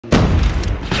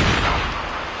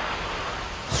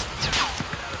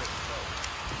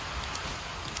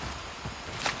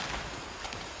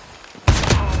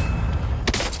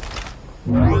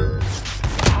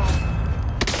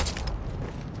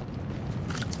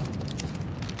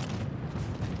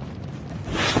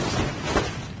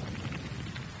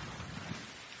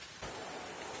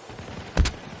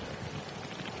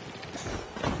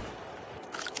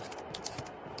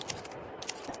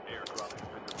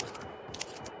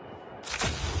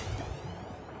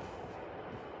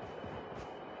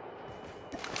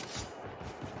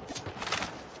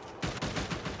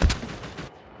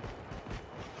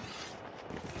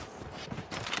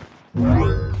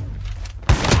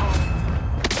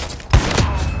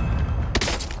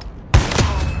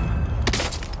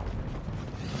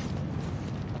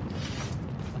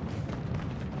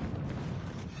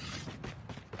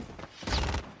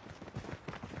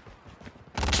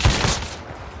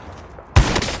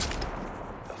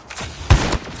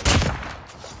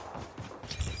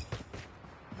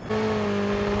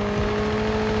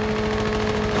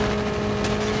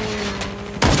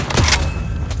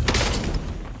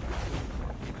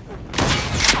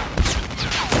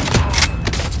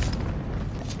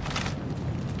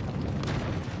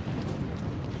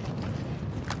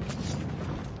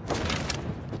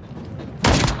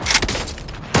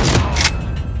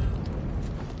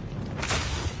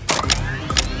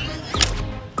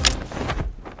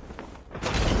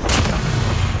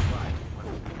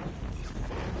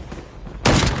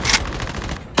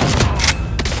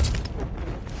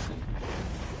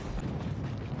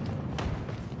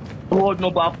Oh,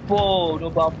 number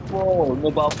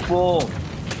four.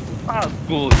 Ah,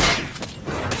 God.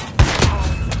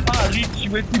 Rich,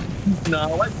 waiting to this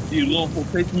now. Why did they run for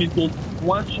 30 minutes?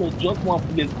 One shot, just one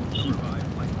bullet to kill.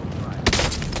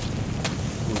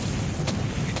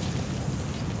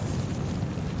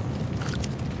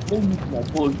 Don't miss my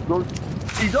balls.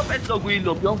 It's not better going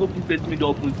up. You don't go put 30 minutes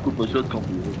open scope for short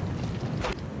company.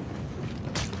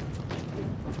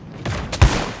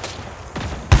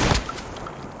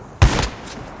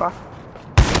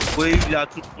 Oui, il y a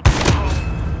tout.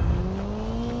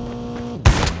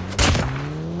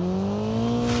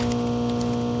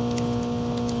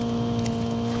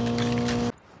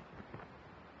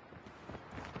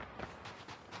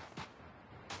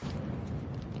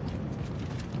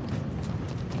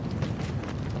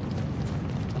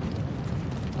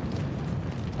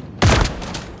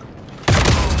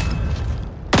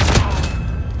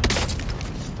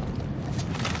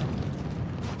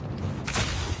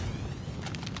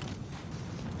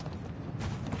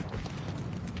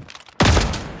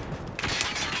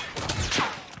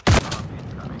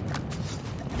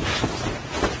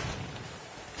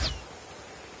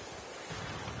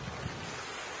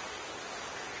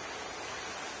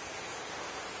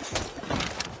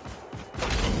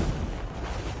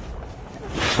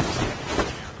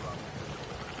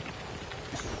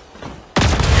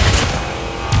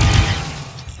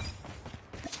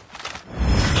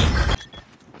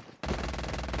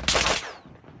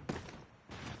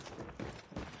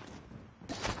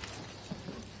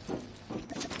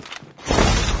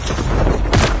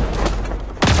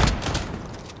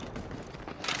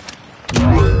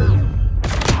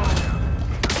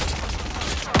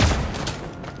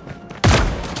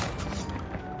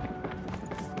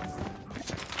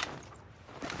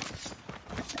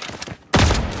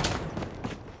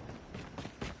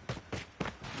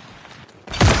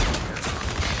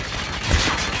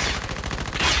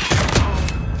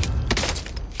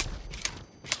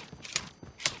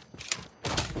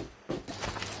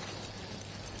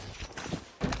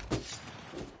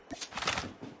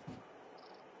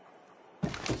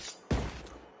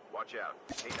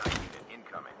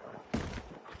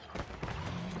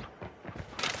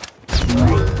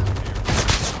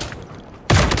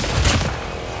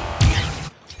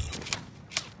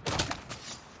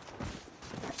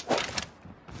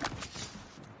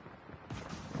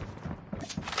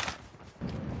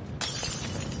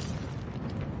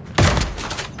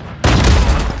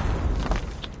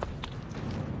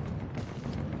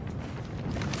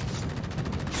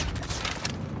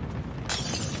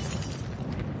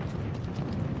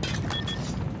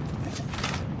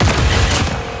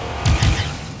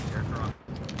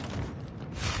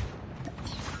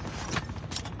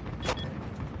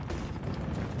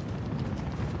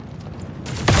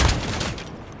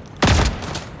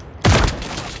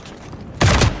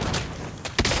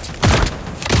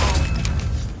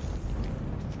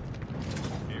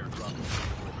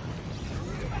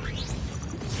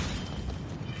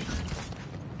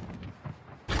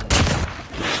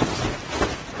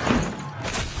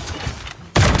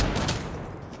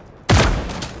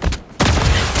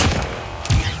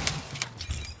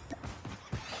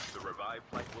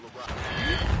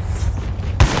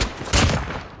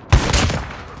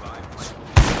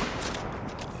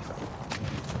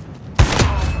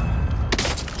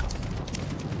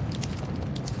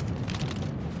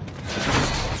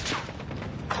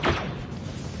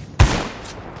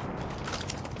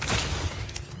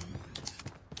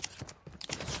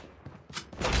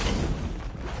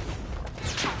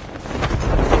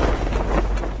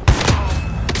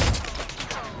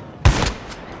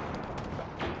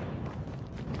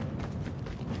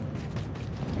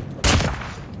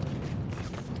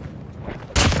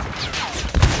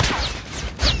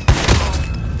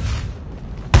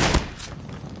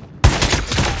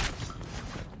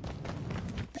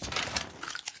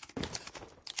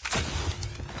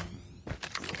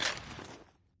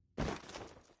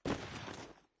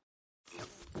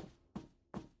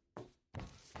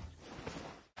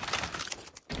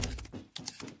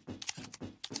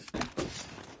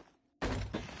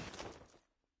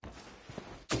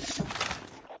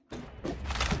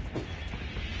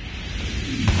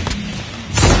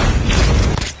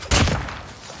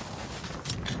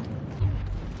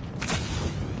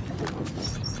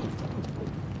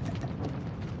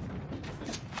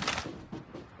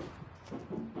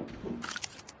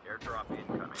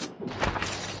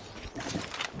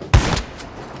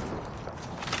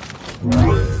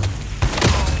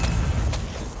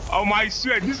 Oh my, I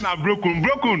swear, this is not broken.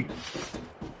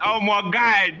 Oh my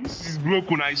God, this is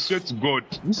broken. I swear to God,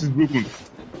 this is broken.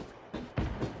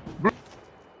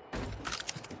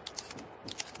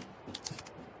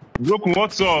 Broken,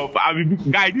 what's up?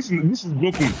 Guy, this is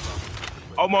broken.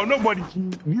 Nobody.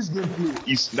 This gameplay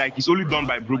is like it's only done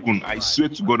by broken. I swear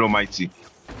to God Almighty.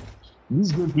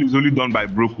 This gameplay is only done by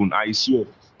broken. I swear.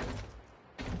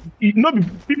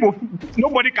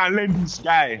 Nobody can learn this,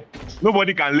 guy.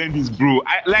 Nobody can learn this, bro.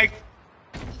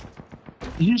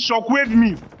 He shockwaved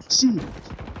me. See,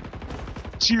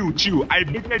 chill. I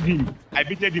baited him. I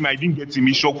didn't get him.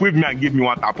 He shockwaved me and gave me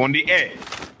one tap on the air.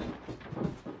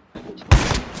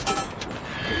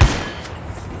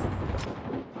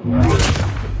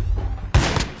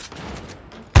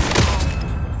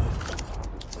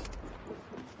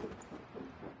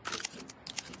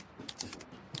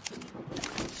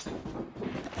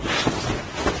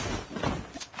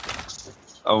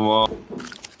 Oh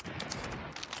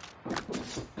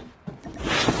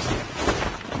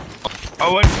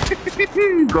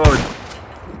God.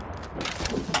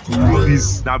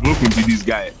 This not broken to this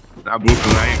guy. Not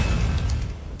broken, right?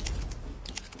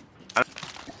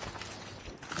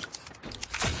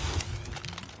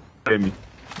 Tell me.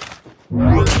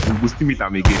 We'll still meet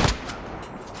him again.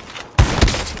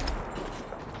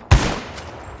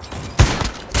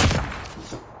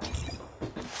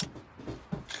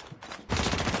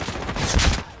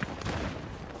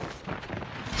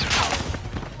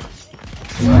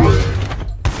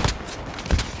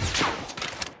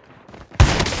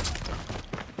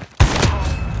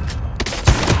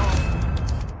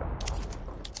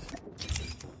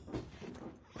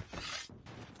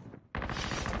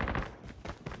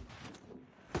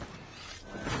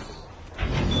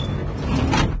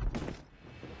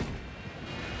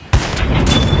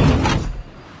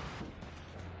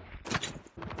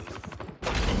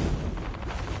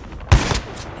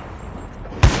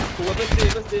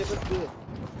 Let's do it.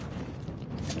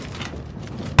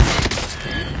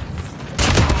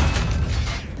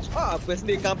 Ah, pues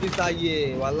ni camp is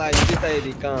aí, wallahi, this is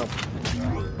the camp.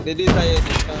 This is the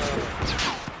camp.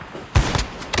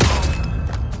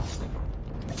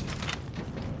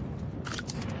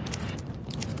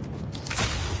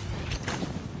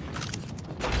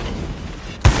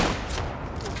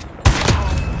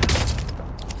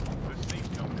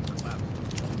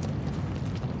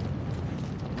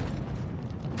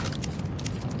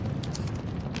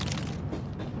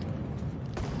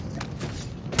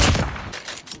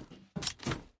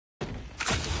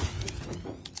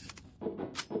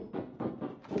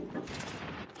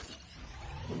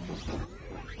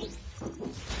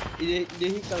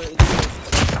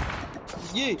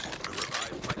 Yeah.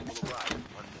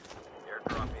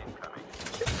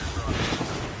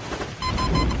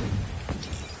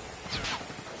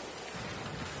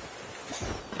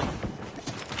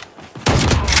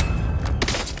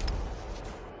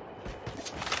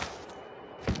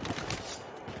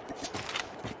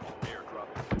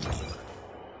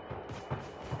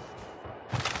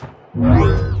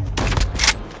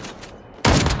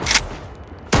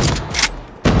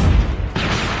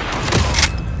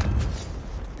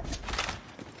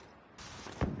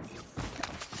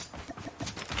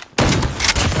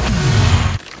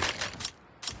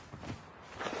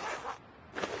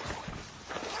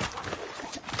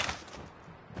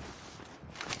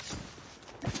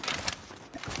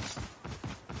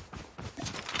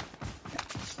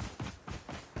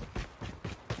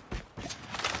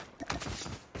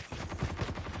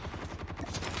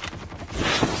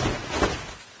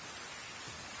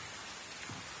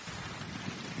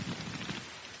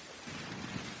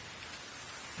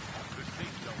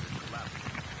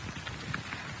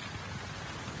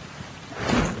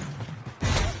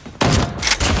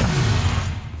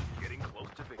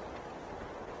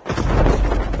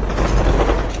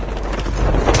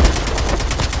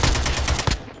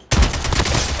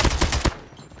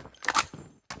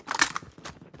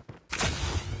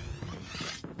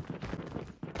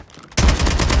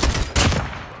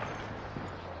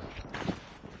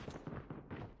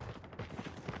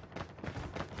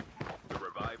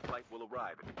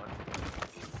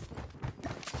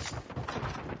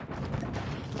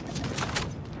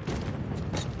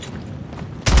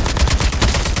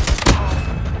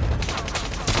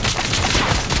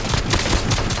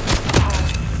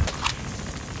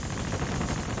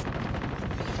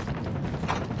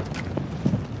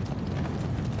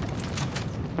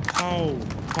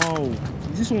 How?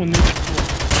 This one needs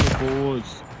to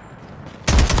boards.